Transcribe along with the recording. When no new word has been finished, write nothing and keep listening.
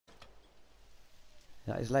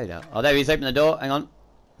That is loadout. Oh, there he is. Open the door. Hang on.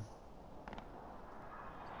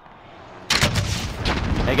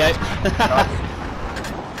 There you go.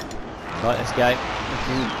 Right, let's go.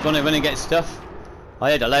 Gonna run and get stuff.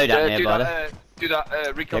 I heard a loadout nearby. Do that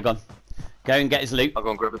recon. Yeah, go on. Go and get his loot. I'll go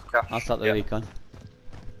and grab his cash. I'll start the recon.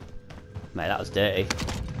 Mate, that was dirty.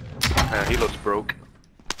 He looks broke.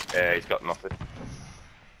 Yeah, he's got nothing.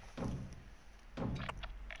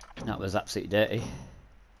 That was absolutely dirty.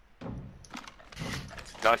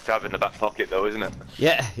 Nice to have in the back pocket though, isn't it?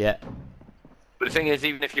 Yeah, yeah. But the thing is,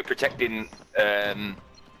 even if you're protecting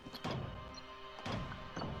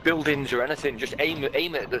buildings or anything, just aim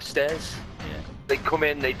at the stairs. Yeah. They come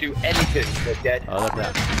in, they do anything, they're dead. Oh, look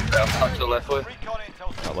at that. I'll catch the left way.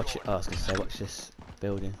 Oh, watch it. Oh, I was going to say, watch this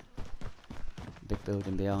building. Big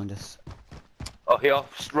building behind us. Oh, here,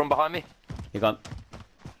 just run behind me. You gone.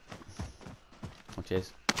 Oh,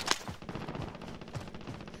 cheers.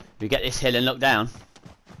 We get this hill and look down.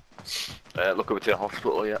 Look over to the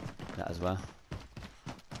hospital, yeah. That as well.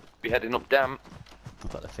 Be heading up down.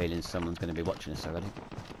 I've got the feeling someone's going to be watching us already.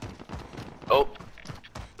 Oh,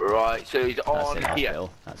 right, so he's on That's here.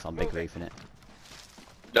 hospital. That's on big roof, innit?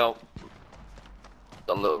 No.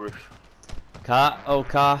 On little roof. Car, oh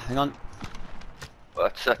car, hang on.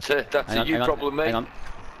 That's it, that's Hang a on, you hang on, problem, mate. hang on.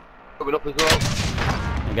 Coming up as well.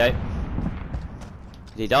 There you go.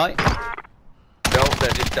 Did he die? No, they're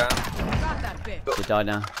just down. Did he die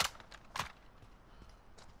now?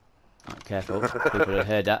 Right, careful, people have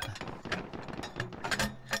heard that.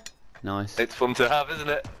 Nice. It's fun to have, isn't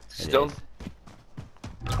it? Stun.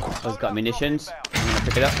 Oh, he's got munitions. I'm going to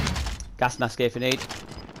pick it up. Gas mask here if you need.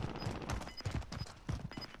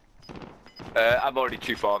 I'm already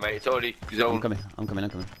too far, mate. It's already zone. I'm coming.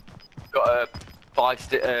 Got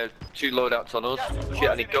 2 loadouts on us. Shit,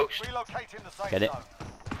 I need ghost. Get it.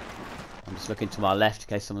 I'm just looking to my left in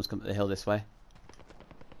case someone's come up the hill this way.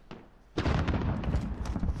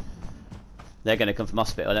 They're going to come from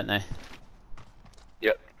hospital, aren't they?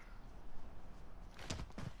 Yep.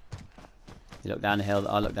 You look down the hill,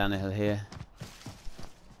 I look down the hill here.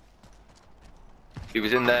 He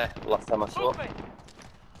was in there last time I saw him.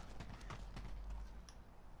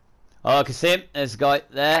 Oh, I can see him. There's a guy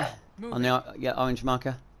there on the orange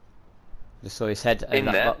marker. Just saw his head in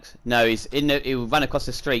that there? box. No, he's in the. He ran across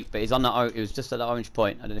the street, but he's on that. He was just at the orange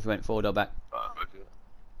point. I don't know if he went forward or back.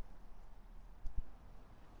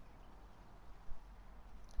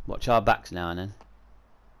 Watch our backs now and then.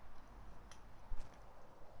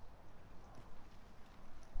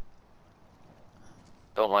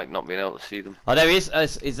 Don't like not being able to see them. Oh, there he is.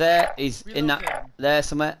 He's there. He's in that. There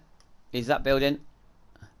somewhere. He's that building.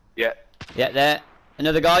 Yeah. Yeah, there.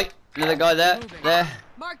 Another guy. Another guy there. There.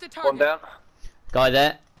 Mark the target. One down. Guy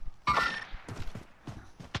there.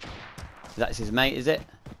 That's his mate, is it?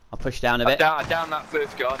 I'll push down a bit. I down that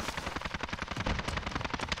first guy.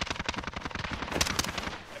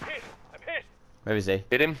 I'm hit. Where is he?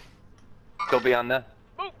 Hit him. Still behind there.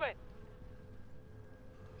 Movement.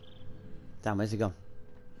 Damn, where's he gone?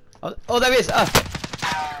 Oh, there he is! Oh.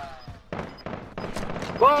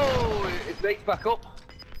 Whoa! His mate's back up.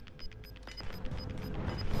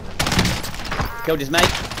 Killed his mate.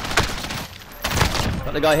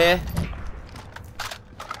 Got the guy here.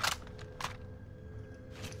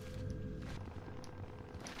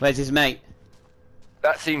 Where's his mate?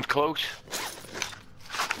 That seemed close.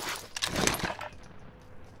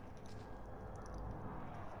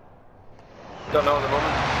 Don't know at the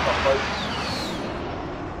moment. Not close.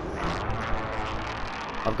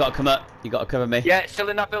 I've got to come up. You got to cover me. Yeah, still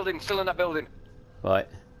in that building. Still in that building. Right.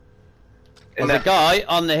 In There's a guy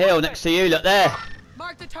on the hill next to you. Look there.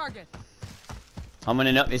 Mark the target. I'm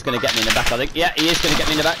running up. He's going to get me in the back, I think. Yeah, he is going to get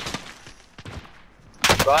me in the back.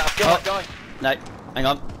 Right, I've got that guy. No, hang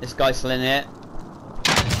on. This guy's still in here.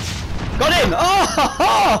 Got him!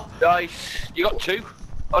 Oh! Nice. You got 2.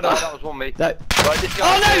 Oh no, that was one me. No. Right, this guy.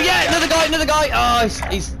 Oh no! Yeah, another guy. Oh,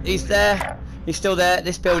 he's there. He's still there.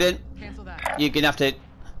 This building. Cancel that. You're gonna have to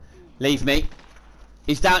leave me.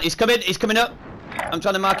 He's down. He's coming. He's coming up. I'm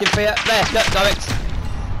trying to mark him for you. There. Look, direct.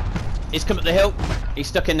 He's come up the hill. He's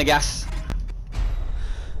stuck in the gas.